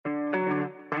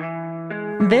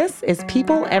This is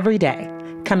People Every Day.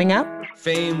 Coming up,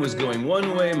 fame was going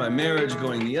one way, my marriage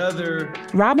going the other.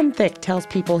 Robin Thicke tells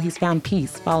people he's found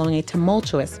peace following a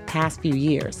tumultuous past few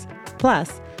years.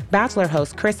 Plus, Bachelor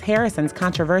host Chris Harrison's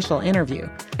controversial interview,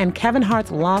 and Kevin Hart's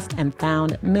lost and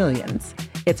found millions.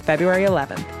 It's February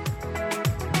 11th.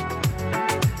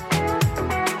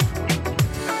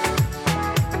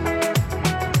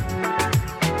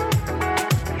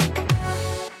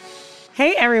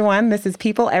 Hey everyone, this is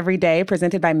People Every Day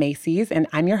presented by Macy's, and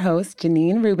I'm your host,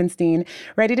 Janine Rubenstein,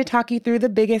 ready to talk you through the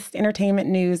biggest entertainment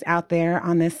news out there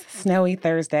on this snowy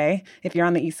Thursday, if you're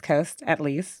on the East Coast at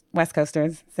least. West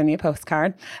Coasters, send me a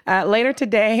postcard. Later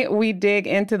today, we dig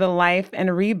into the life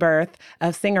and rebirth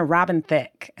of singer Robin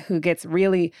Thicke, who gets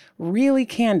really, really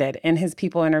candid in his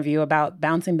People interview about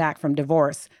bouncing back from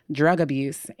divorce, drug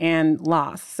abuse, and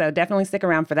loss. So definitely stick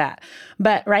around for that.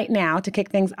 But right now, to kick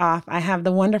things off, I have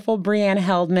the wonderful Brianne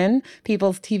Heldman,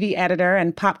 People's TV editor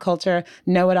and pop culture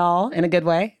know-it-all in a good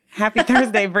way. Happy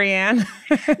Thursday, Brianne.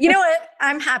 You know what?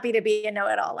 I'm happy to be a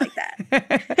know-it-all like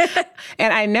that.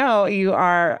 And I know you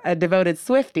are a devoted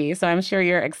Swiftie, so I'm sure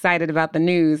you're excited about the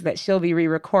news that she'll be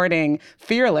re-recording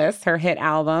Fearless, her hit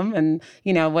album, and,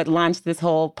 you know, what launched this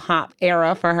whole pop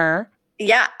era for her.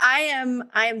 Yeah, I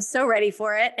am so ready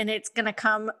for it, and it's going to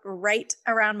come right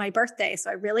around my birthday. So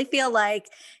I really feel like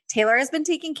Taylor has been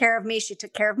taking care of me. She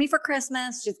took care of me for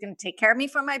Christmas. She's going to take care of me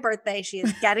for my birthday. She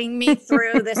is getting me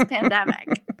through this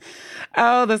pandemic.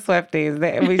 Oh, the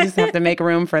Swifties. We just have to make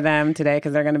room for them today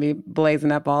because they're going to be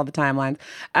blazing up all the timelines.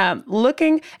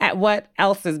 Looking at what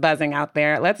else is buzzing out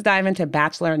there, let's dive into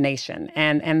Bachelor Nation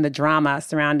and the drama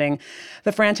surrounding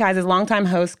the franchise's longtime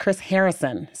host, Chris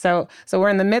Harrison. So we're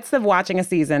in the midst of watching a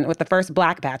season with the first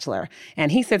Black Bachelor,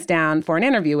 and he sits down for an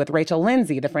interview with Rachel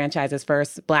Lindsay, the franchise's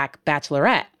first Black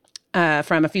Bachelorette.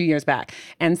 From a few years back.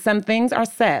 And some things are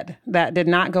said that did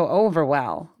not go over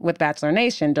well with Bachelor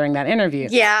Nation during that interview.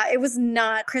 Yeah, it was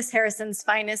not Chris Harrison's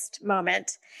finest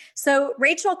moment. So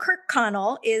Rachel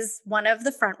Kirkconnell is one of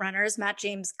the frontrunners. Matt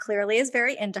James clearly is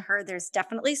very into her. There's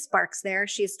definitely sparks there.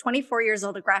 She's 24 years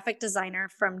old, a graphic designer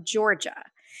from Georgia.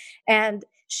 And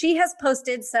she has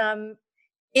posted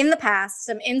in the past,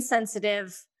 some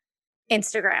insensitive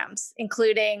Instagrams,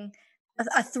 including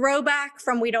a throwback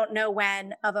from we don't know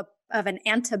when of an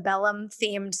antebellum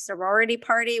themed sorority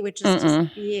party, which is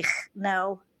just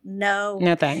no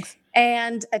thanks.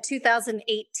 And a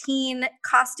 2018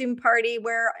 costume party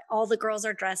where all the girls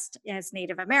are dressed as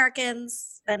Native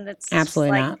Americans, and it's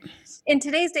absolutely not. In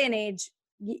today's day and age,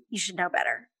 you should know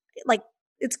better. Like,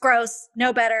 it's gross.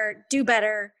 Know better. Do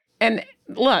better. And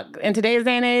look, in today's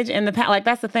day and age, in the past, like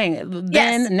that's the thing.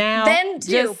 Yes, then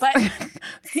do, just but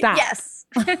stop. Yes.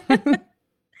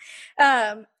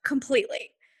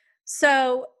 Completely.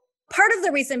 So part of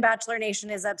the reason Bachelor Nation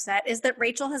is upset is that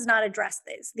Rachel has not addressed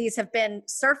these. These have been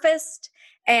surfaced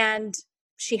and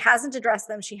she hasn't addressed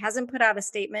them. She hasn't put out a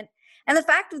statement. And the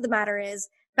fact of the matter is,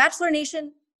 Bachelor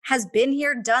Nation has been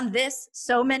here, done this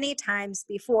so many times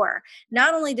before.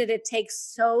 Not only did it take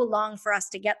so long for us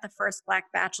to get the first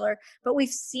Black Bachelor, but we've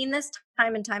seen this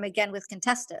time and time again with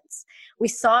contestants. We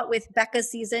saw it with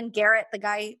Becca's season. Garrett, the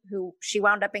guy who she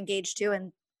wound up engaged to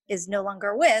and is no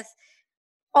longer with,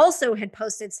 also had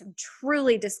posted some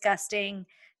truly disgusting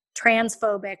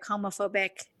transphobic,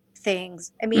 homophobic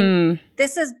things. I mean,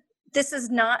 this is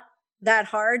not that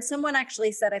hard. Someone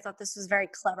actually said, I thought this was very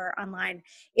clever online.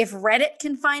 If Reddit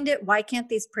can find it, why can't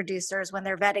these producers, when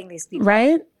they're vetting these people?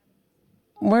 Right?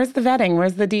 Where's the vetting?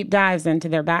 Where's the deep dives into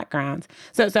their backgrounds?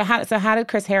 So how did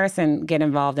Chris Harrison get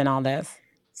involved in all this?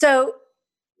 So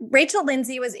Rachel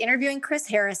Lindsay was interviewing Chris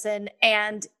Harrison,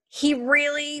 and he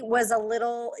really was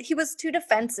he was too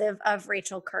defensive of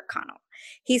Rachel Kirkconnell.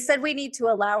 He said we need to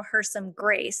allow her some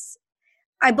grace.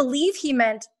 I believe he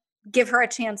meant give her a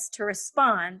chance to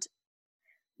respond.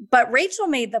 But Rachel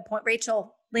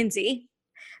Lindsay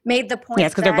made the point.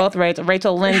 Yes, because they're both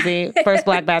Rachel Lindsay, first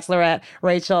Black Bachelorette.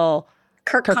 Rachel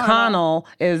Kirkconnell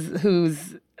is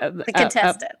who's the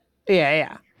contestant.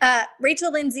 Yeah.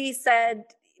 Rachel Lindsay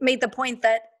made the point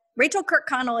that Rachel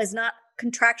Kirkconnell is not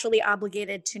contractually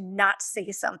obligated to not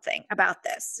say something about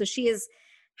this. So she has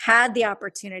had the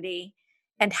opportunity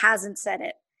and hasn't said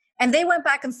it. And they went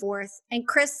back and forth, and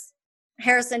Chris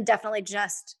Harrison definitely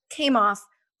just came off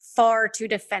far too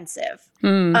defensive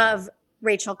of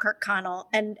Rachel Kirkconnell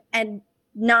and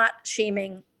not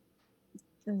shaming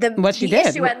what she did.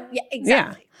 Issue exactly.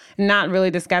 Yeah. Not really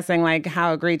discussing like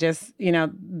how egregious,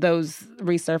 those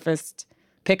resurfaced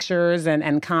pictures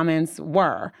and comments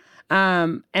were.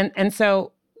 And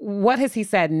so what has he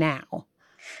said now?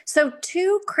 So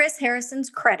to Chris Harrison's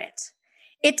credit,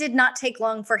 it did not take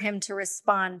long for him to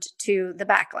respond to the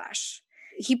backlash.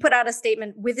 he put out a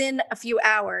statement within a few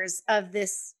hours of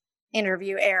this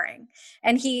interview airing.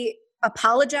 And he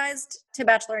apologized to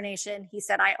Bachelor Nation. He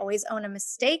said, "I always own a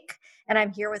mistake, and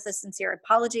I'm here with a sincere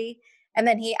apology." And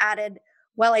then he added,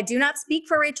 "While I do not speak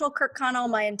for Rachel Kirkconnell,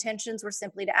 my intentions were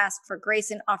simply to ask for grace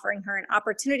in offering her an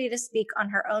opportunity to speak on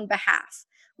her own behalf.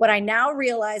 What I now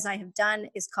realize I have done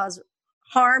is cause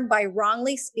harm by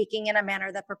wrongly speaking in a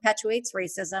manner that perpetuates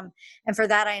racism, and for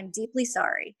that I am deeply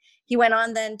sorry." He went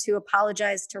on then to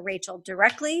apologize to Rachel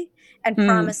directly and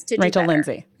promised to do Rachel better.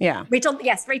 Lindsay. Yeah.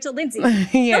 Rachel Lindsay.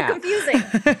 Yeah. So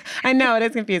confusing. I know, it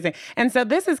is confusing. And so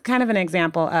this is kind of an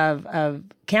example of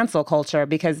cancel culture,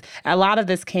 because a lot of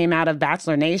this came out of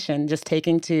Bachelor Nation just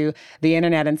taking to the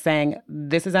internet and saying,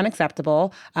 this is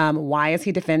unacceptable. Why is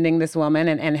he defending this woman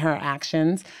and her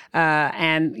actions?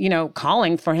 And,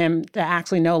 calling for him to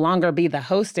actually no longer be the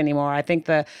host anymore. I think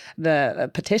the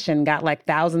petition got like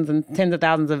thousands and tens of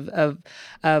thousands of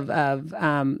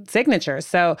signatures.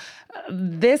 So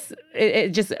it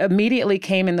just immediately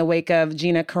came in the wake of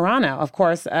Gina Carano, of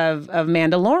course, of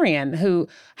Mandalorian, who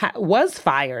was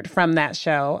fired from that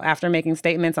show after making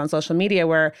statements on social media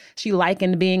where she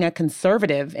likened being a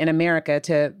conservative in America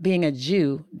to being a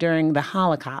Jew during the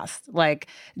Holocaust. Like,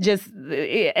 just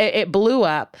it blew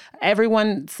up.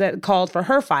 Everyone called for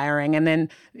her firing, and then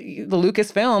the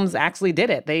Lucasfilms actually did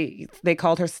it. They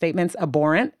called her statements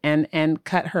abhorrent and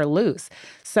cut her loose.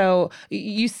 So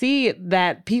you see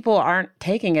that people aren't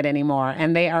taking it anymore,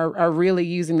 and they are really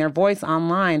using their voice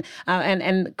online.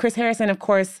 And Chris Harrison, of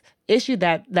course, issued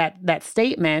that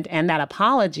statement and that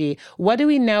apology. What do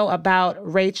we know about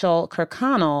Rachel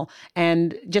Kirkconnell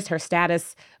and just her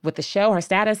status with the show, her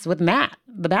status with Matt,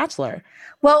 The Bachelor?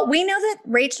 Well, we know that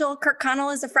Rachel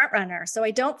Kirkconnell is a front runner, so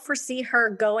I don't foresee her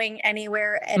going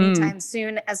anywhere anytime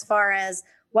soon as far as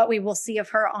what we will see of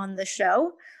her on the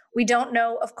show. We don't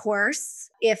know, of course,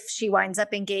 if she winds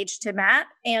up engaged to Matt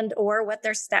and or what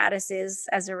their status is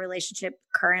as a relationship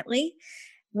currently.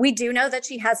 We do know that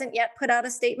she hasn't yet put out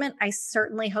a statement. I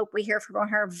certainly hope we hear from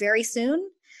her very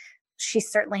soon. She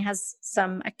certainly has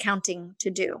some accounting to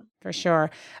do. For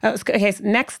sure. Okay, so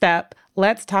next up,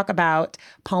 let's talk about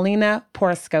Paulina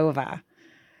Porizkova.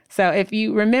 So if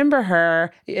you remember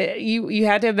her, you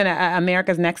had to have been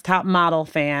America's Next Top Model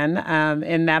fan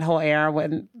in that whole era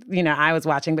when, I was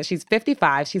watching. But she's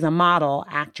 55. She's a model,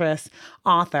 actress,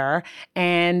 author.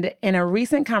 And in a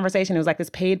recent conversation, it was like this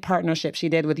paid partnership she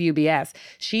did with UBS.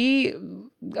 She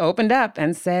opened up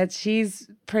and said she's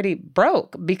pretty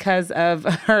broke because of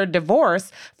her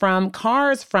divorce from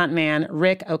Cars frontman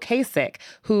Rick Ocasek,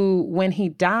 who, when he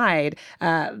died,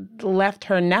 left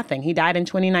her nothing. He died in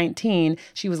 2019.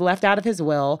 She was left out of his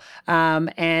will,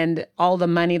 and all the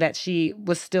money that she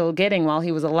was still getting while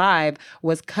he was alive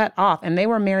was cut off. And they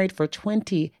were married for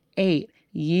 28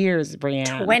 years,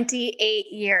 Brianne. 28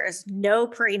 years, no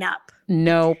prenup.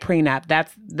 No prenup.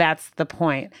 That's the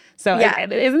point. So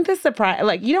isn't this surprising?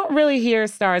 Like, you don't really hear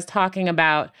stars talking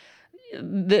about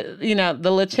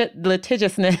the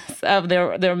litigiousness of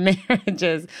their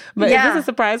marriages. But is this a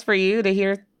surprise for you to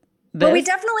hear this? Well, we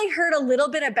definitely heard a little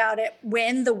bit about it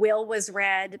when the will was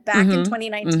read back in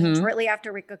 2019, shortly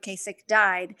after Rick Ocasek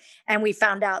died, and we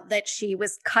found out that she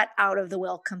was cut out of the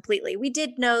will completely. We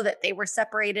did know that they were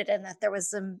separated and that there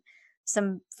was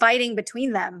some fighting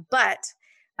between them, but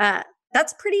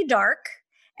that's pretty dark,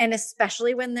 and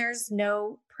especially when there's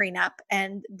no prenup,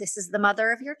 and this is the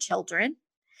mother of your children.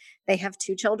 They have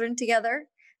 2 children together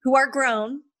who are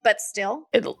grown, but still.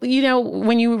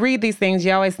 When you read these things,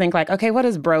 you always think like, okay, what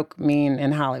does broke mean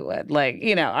in Hollywood? Like,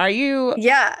 are you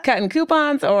cutting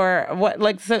coupons or what?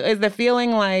 Like, so is the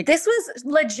feeling like... This was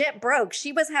legit broke.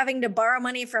 She was having to borrow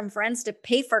money from friends to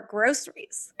pay for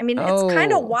groceries. I mean, it's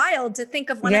kind of wild to think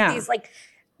of one of these, like,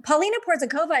 Paulina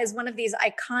Porizkova is one of these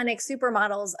iconic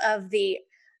supermodels of the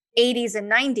 80s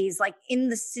and 90s, like in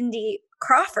the Cindy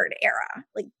Crawford era.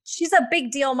 Like, she's a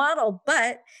big deal model,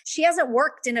 but she hasn't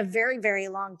worked in a very, very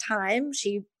long time.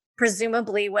 She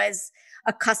presumably was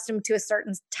accustomed to a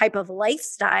certain type of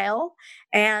lifestyle,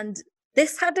 and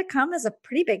this had to come as a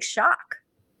pretty big shock.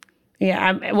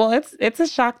 Yeah, well, it's a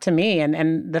shock to me,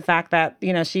 and the fact that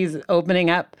she's opening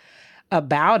up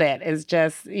about it is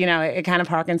just, it kind of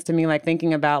harkens to me like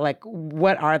thinking about like,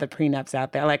 what are the prenups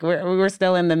out there? Like we're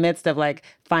still in the midst of like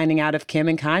finding out if Kim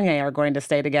and Kanye are going to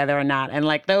stay together or not. And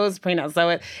like those prenups.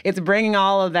 So it's bringing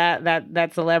all of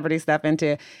that celebrity stuff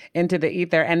into the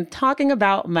ether. And talking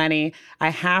about money, I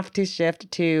have to shift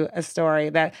to a story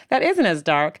that isn't as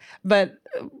dark, but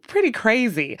pretty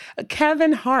crazy.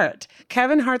 Kevin Hart's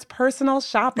personal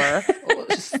shopper,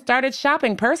 started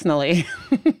shopping personally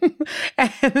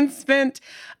and spent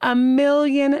 $1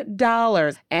 million.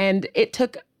 And it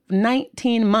took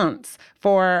 19 months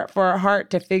for Hart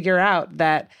to figure out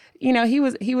that, you know, he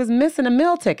was missing a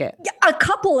meal ticket. A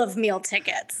couple of meal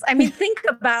tickets. I mean, think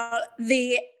about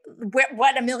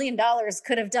what $1 million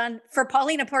could have done for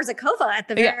Paulina Porizkova at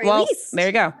the very least. There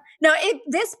you go. No,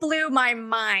 this blew my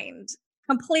mind.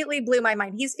 Completely blew my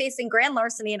mind. He's facing grand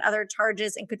larceny and other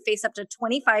charges and could face up to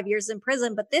 25 years in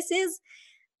prison. But this is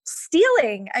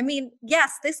stealing. I mean,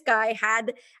 yes, this guy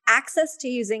had access to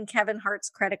using Kevin Hart's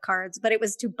credit cards, but it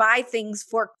was to buy things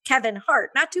for Kevin Hart,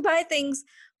 not to buy things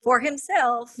for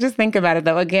himself. Just think about it,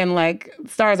 though. Again, like,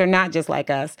 stars are not just like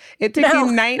us. It took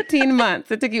you 19 months.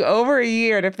 It took you over a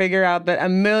year to figure out that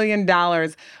 $1 million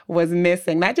was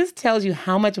missing. That just tells you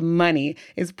how much money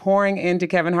is pouring into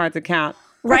Kevin Hart's account.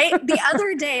 Right? The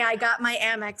other day, I got my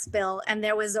Amex bill, and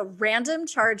there was a random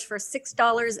charge for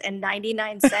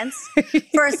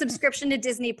 $6.99 for a subscription to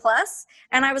Disney Plus.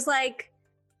 And I was like,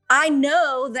 I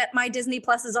know that my Disney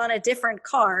Plus is on a different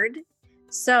card.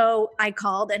 So I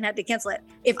called and had to cancel it.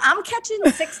 If I'm catching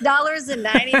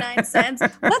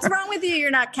 $6.99, what's wrong with you?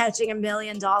 You're not catching $1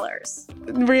 million.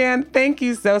 Brianne, thank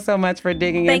you so much for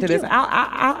digging into this.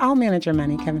 I'll manage your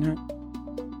money, Kevin Hart.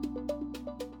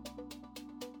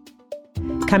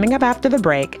 Coming up after the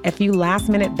break, a few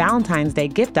last-minute Valentine's Day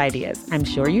gift ideas I'm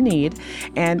sure you need,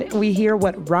 and we hear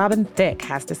what Robin Thicke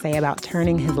has to say about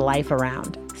turning his life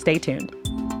around. Stay tuned.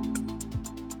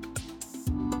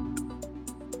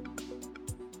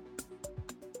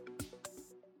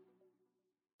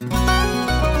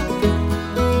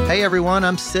 Hey everyone,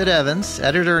 I'm Sid Evans,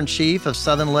 editor-in-chief of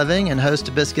Southern Living and host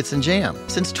of Biscuits and Jam.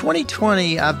 Since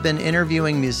 2020, I've been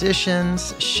interviewing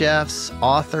musicians, chefs,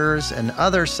 authors, and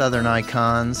other Southern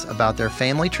icons about their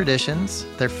family traditions,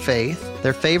 their faith,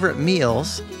 their favorite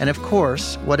meals, and of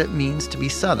course, what it means to be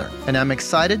Southern. And I'm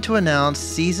excited to announce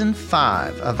Season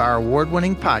 5 of our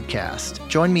award-winning podcast.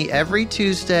 Join me every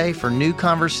Tuesday for new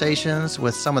conversations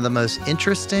with some of the most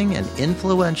interesting and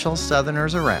influential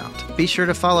Southerners around. Be sure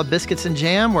to follow Biscuits and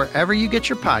Jam wherever you get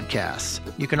your podcasts.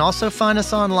 You can also find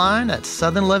us online at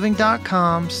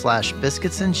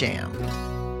southernliving.com/biscuitsandjam.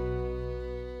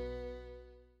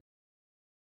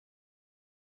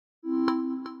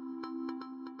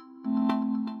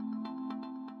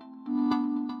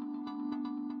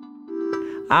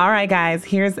 All right, guys,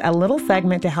 here's a little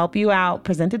segment to help you out,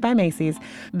 presented by Macy's.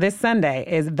 This Sunday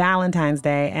is Valentine's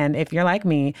Day, and if you're like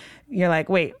me, you're like,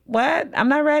 wait, what? I'm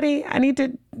not ready. I need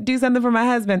to do something for my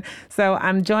husband. So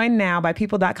I'm joined now by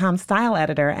People.com style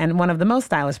editor and one of the most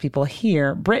stylish people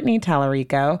here, Brittany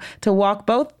Tallarico, to walk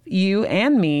both you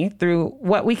and me through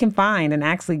what we can find and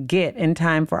actually get in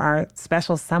time for our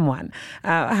special someone.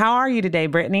 How are you today,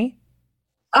 Brittany?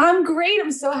 I'm great.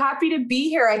 I'm so happy to be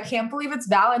here. I can't believe it's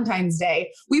Valentine's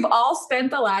Day. We've all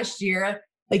spent the last year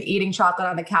like eating chocolate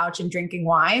on the couch and drinking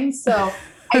wine. So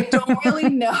I don't really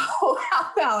know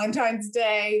how Valentine's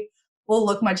Day will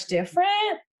look much different.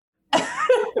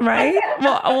 Right?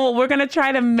 Well, we're going to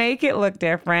try to make it look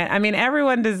different. I mean,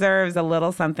 everyone deserves a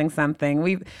little something.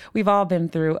 We've all been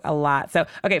through a lot. So,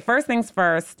 okay, first things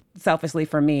first, selfishly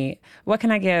for me, what can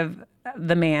I give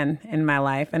the man in my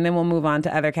life? And then we'll move on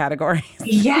to other categories.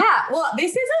 Yeah. Well,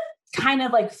 this is a kind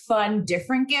of like fun,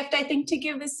 different gift, I think, to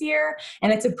give this year.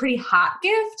 And it's a pretty hot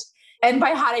gift. And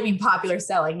by hot, I mean popular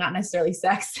selling, not necessarily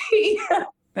sexy. Oh,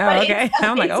 okay.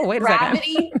 I'm like, oh, wait a second.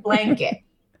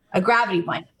 A gravity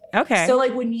blanket. Okay. So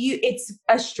like it's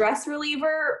a stress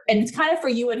reliever, and it's kind of for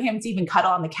you and him to even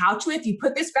cuddle on the couch with. You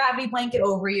put this gravity blanket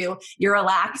over you, you're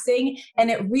relaxing, and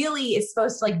it really is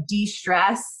supposed to like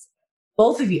de-stress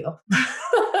both of you.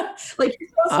 Like you're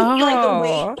supposed to feel like the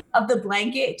weight of the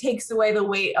blanket takes away the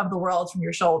weight of the world from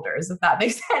your shoulders, if that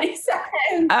makes any sense.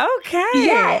 Okay.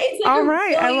 Yeah. It's like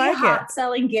really I like hot it.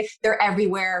 Selling gift. They're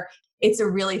everywhere. It's a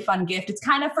really fun gift. It's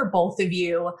kind of for both of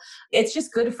you. It's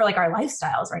just good for like our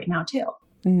lifestyles right now too.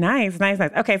 Nice.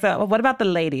 Okay, so what about the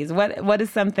ladies? What is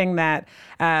something that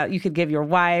you could give your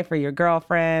wife or your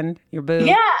girlfriend, your boo?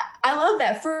 Yeah, I love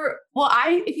that.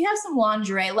 If you have some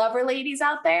lingerie lover ladies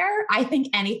out there, I think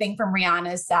anything from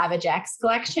Rihanna's Savage X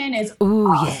collection is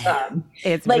awesome.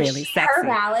 Yeah. It's like, really sexy. Her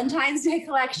Valentine's Day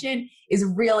collection is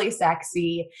really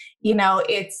sexy. You know,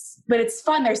 but it's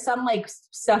fun. There's some like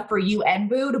stuff for you and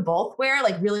boo to both wear,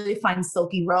 like really fun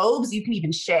silky robes you can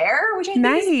even share, which I think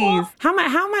is cool. How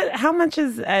much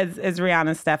is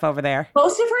Rihanna's stuff over there?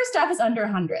 Most of her stuff is under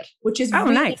 100, which is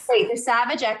really nice. Great. The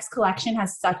Savage X collection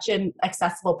has such an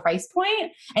accessible price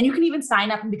point, and you can even sign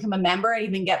up and become a member and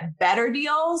even get better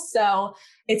deals. So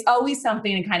it's always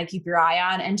something to kind of keep your eye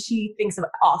on. And she thinks of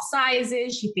all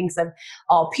sizes. She thinks of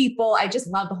all people. I just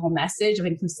love the whole message of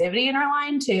inclusivity in her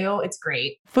line too. It's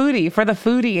great. Foodie, for the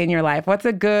foodie in your life, what's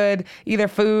a good either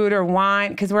food or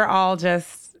wine? Because we're all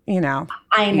just, you know.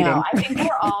 I know. Eating. I think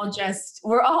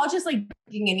we're all just like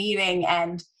drinking and eating.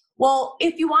 And well,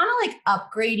 if you want to like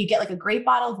upgrade, you get like a great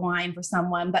bottle of wine for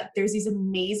someone, but there's these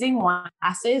amazing wine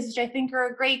glasses, which I think are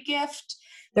a great gift.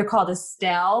 They're called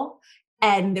Estelle,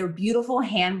 and they're beautiful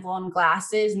hand-blown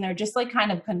glasses. And they're just like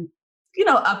kind of,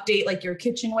 update like your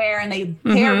kitchenware, and they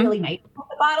pair really nice with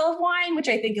a bottle of wine, which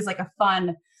I think is like a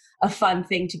fun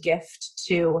thing to gift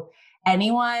to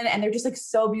anyone. And they're just like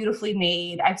so beautifully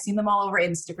made. I've seen them all over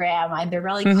Instagram. They're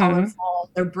really colorful.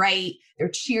 They're bright. They're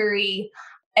cheery.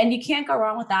 And you can't go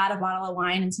wrong with that, a bottle of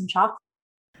wine and some chocolate.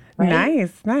 Right?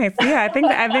 Nice. Yeah, I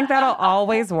think that'll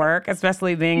always work,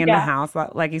 especially being in the house.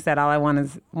 Like you said, all I want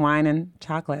is wine and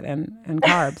chocolate and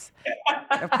carbs.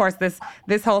 Of course,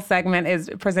 this whole segment is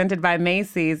presented by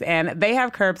Macy's, and they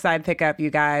have curbside pickup, you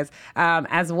guys,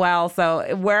 as well.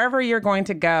 So wherever you're going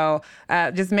to go,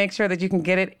 just make sure that you can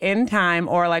get it in time,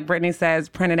 or like Brittany says,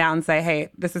 print it out and say,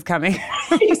 hey, this is coming.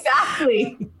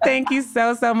 Exactly. Thank you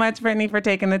so much, Brittany, for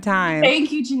taking the time.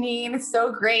 Thank you, Janine. It's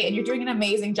so great. And you're doing an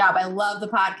amazing job. I love the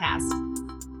podcast.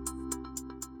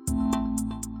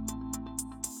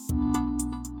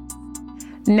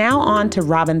 Now on to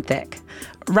Robin Thicke.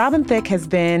 Robin Thicke has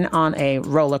been on a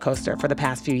roller coaster for the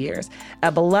past few years.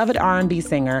 A beloved R&B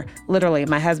singer, literally,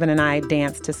 my husband and I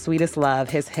danced to Sweetest Love,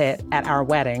 his hit, at our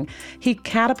wedding. He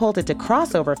catapulted to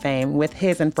crossover fame with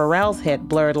his and Pharrell's hit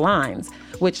Blurred Lines,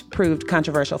 which proved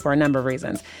controversial for a number of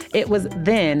reasons. It was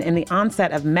then, in the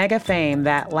onset of mega fame,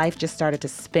 that life just started to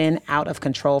spin out of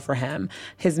control for him.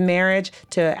 His marriage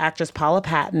to actress Paula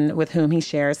Patton, with whom he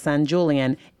shares son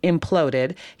Julian,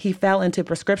 imploded. He fell into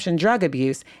prescription drug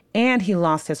abuse, and he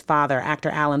lost his father, actor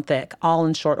Alan Thicke, all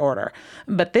in short order.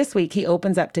 But this week, he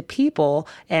opens up to People,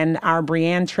 and our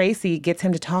Brianne Tracy gets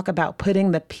him to talk about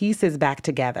putting the pieces back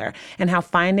together and how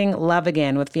finding love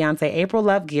again with fiancée April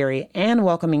Love Geary and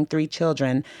welcoming 3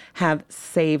 children have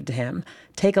saved him.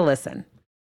 Take a listen.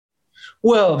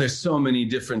 Well, there's so many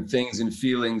different things and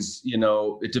feelings,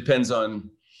 it depends on,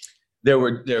 there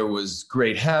was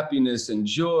great happiness and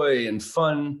joy and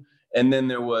fun. And then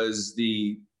there was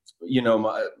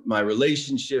my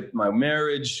relationship, my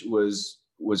marriage was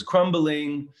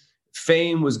crumbling.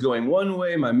 Fame was going one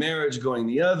way, my marriage going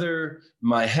the other,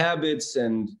 my habits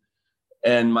and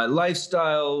my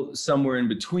lifestyle somewhere in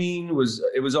between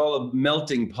it was all a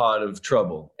melting pot of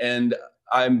trouble. And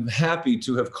I'm happy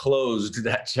to have closed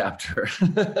that chapter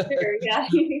Sure, yeah.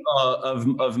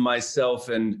 of myself.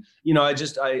 And,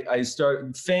 I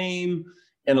started fame,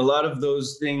 and a lot of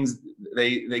those things,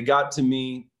 they got to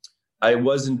me. I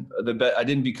wasn't I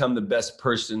didn't become the best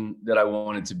person that I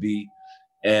wanted to be.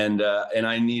 And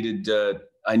I needed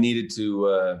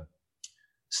to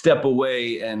step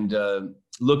away and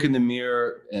look in the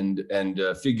mirror and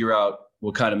figure out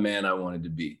what kind of man I wanted to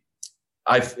be.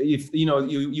 If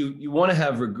you want to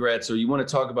have regrets, or you want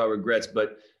to talk about regrets,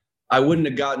 but I wouldn't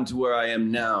have gotten to where I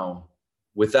am now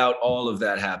without all of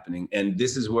that happening. And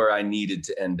this is where I needed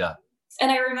to end up.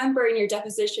 And I remember in your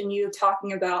deposition, you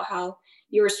talking about how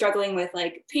you were struggling with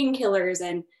like painkillers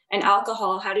and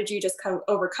alcohol. How did you just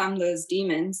overcome those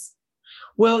demons?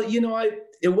 Well,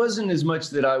 it wasn't as much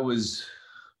that I was,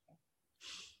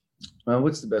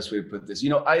 what's the best way to put this?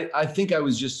 I think I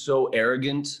was just so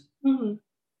arrogant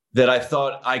that I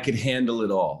thought I could handle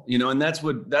it all, and that's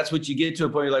what you get to a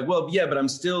point. You're like, well, yeah, but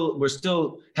we're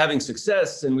still having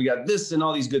success, and we got this and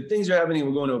all these good things are happening.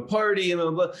 We're going to a party and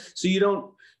blah, blah, blah. So you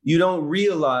don't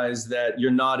realize that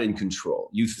you're not in control.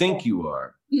 You think you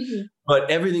are,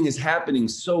 but everything is happening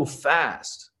so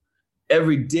fast.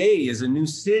 Every day is a new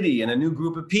city and a new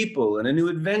group of people and a new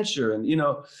adventure. And,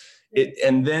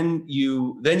 and then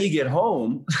you get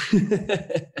home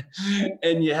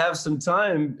and you have some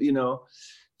time,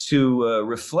 to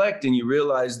reflect, and you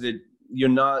realize that you're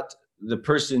not the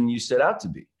person you set out to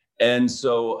be. And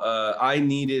so I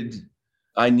needed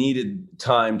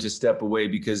time to step away,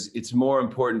 because it's more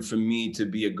important for me to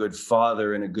be a good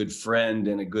father and a good friend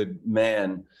and a good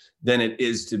man than it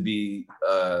is to be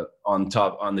on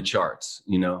top on the charts,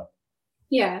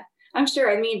 Yeah, I'm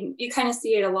sure. I mean, you kind of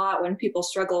see it a lot when people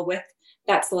struggle with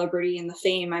that celebrity and the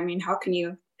fame. I mean, how can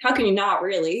you not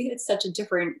really? It's such a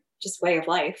different just way of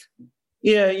life.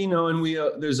 Yeah, and we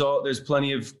there's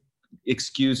plenty of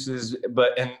excuses,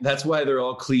 and that's why they're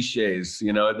all cliches.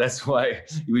 That's why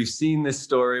we've seen this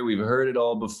story, we've heard it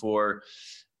all before,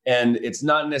 and it's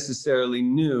not necessarily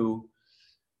new,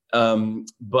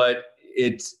 but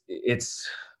it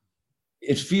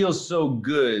feels so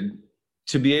good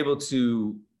to be able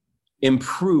to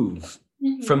improve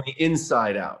from the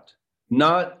inside out,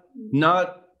 not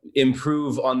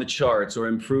improve on the charts or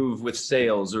improve with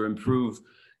sales or improve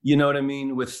you know what I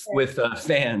mean? With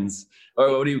fans,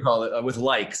 or what do you call it? With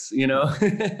likes, you know,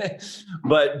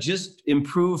 but just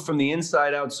improve from the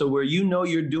inside out. So where, you know,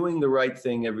 you're doing the right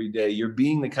thing every day, you're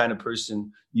being the kind of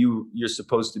person you're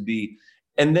supposed to be,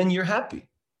 and then you're happy.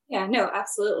 Yeah, no,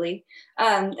 absolutely.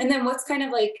 And then what's kind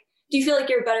of like, do you feel like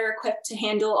you're better equipped to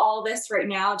handle all this right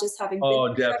now, just having been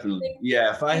Oh, definitely.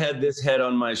 Yeah. If I had this head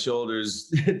on my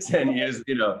shoulders 10 years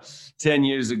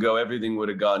ago, everything would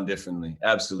have gone differently.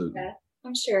 Absolutely. Yeah,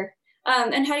 I'm sure.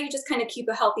 And how do you just kind of keep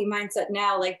a healthy mindset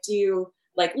now? Like, do you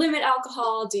like limit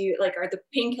alcohol? Do you like, are the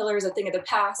painkillers a thing of the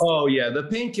past? Oh yeah. The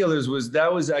painkillers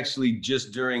was actually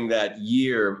just during that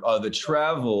year, the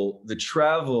travel,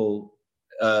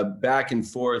 back and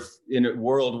forth in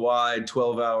worldwide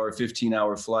 12-hour,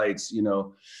 15-hour flights, you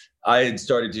know, I had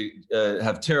started to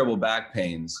have terrible back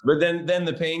pains. But then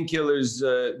the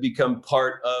painkillers become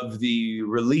part of the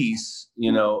release,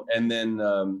 you know, and then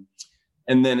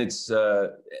you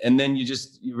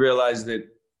realize that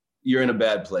you're in a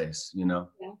bad place, you know.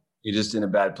 Yeah. You're just in a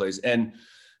bad place. And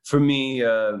for me,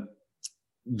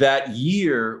 that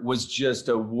year was just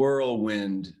a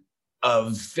whirlwind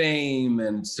of fame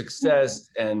and success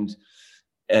and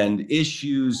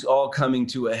issues all coming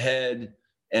to a head,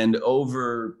 and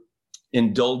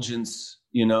overindulgence,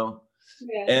 you know.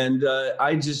 Yeah. And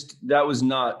that was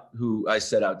not who I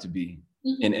set out to be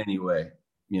in any way,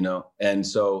 you know. And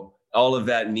so all of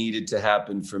that needed to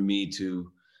happen for me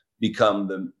to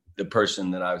become the person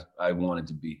that I wanted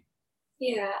to be.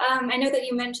 Yeah. I know that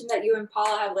you mentioned that you and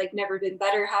Paula have like never been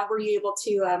better. How were you able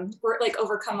to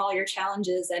overcome all your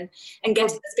challenges and get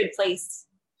to this good place?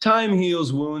 Time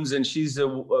heals wounds, and she's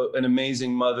an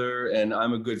amazing mother, and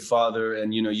I'm a good father.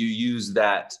 And, you know, you use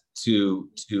that to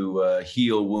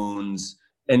heal wounds,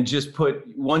 and just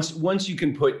once you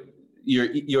can put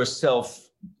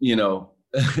yourself, you know,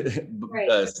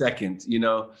 right. Second, you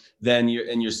know, then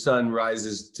your son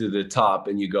rises to the top,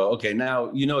 and you go, okay,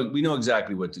 now, you know, we know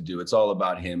exactly what to do. It's all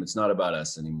about him. It's not about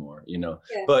us anymore, you know.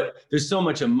 Yeah. But there's so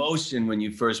much emotion when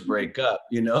you first break up,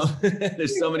 you know.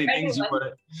 There's so many things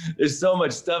there's so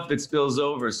much stuff that spills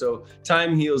over. So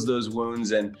time heals those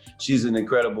wounds, and she's an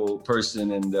incredible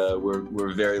person, and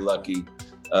we're very lucky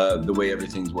the way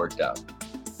everything's worked out.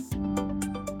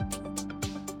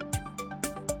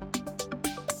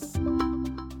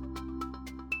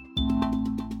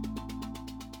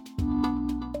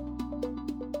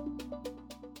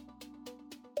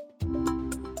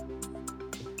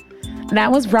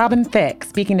 That was Robin Thicke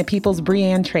speaking to People's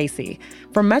Breanne Tracy.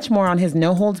 For much more on his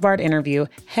No Holds Barred interview,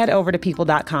 head over to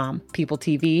people.com, People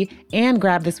TV, and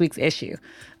grab this week's issue.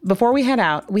 Before we head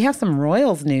out, we have some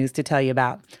Royals news to tell you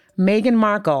about. Meghan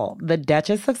Markle, the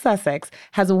Duchess of Sussex,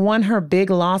 has won her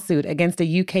big lawsuit against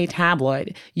a UK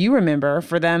tabloid. You remember,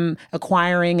 for them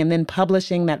acquiring and then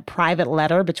publishing that private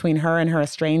letter between her and her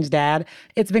estranged dad.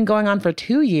 It's been going on for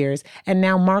 2 years, and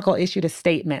now Markle issued a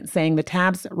statement saying the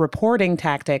tab's reporting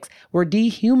tactics were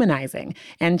dehumanizing,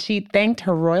 and she thanked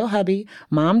her royal hubby,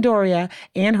 Mom Doria,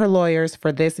 and her lawyers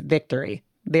for this victory.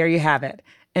 There you have it.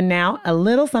 And now, a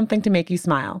little something to make you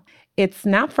smile. It's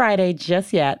not Friday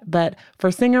just yet, but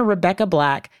for singer Rebecca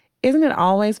Black, isn't it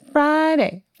always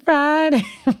Friday? Friday.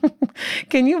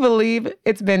 Can you believe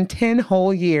it's been 10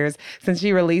 whole years since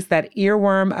she released that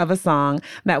earworm of a song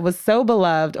that was so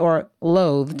beloved or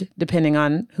loathed, depending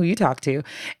on who you talk to?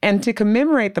 And to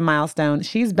commemorate the milestone,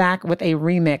 she's back with a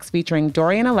remix featuring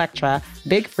Dorian Electra,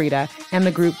 Big Freedia, and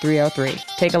the group 303.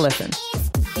 Take a listen.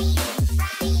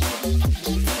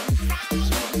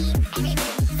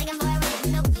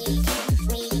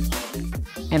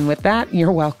 And with that,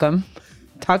 you're welcome.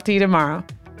 Talk to you tomorrow.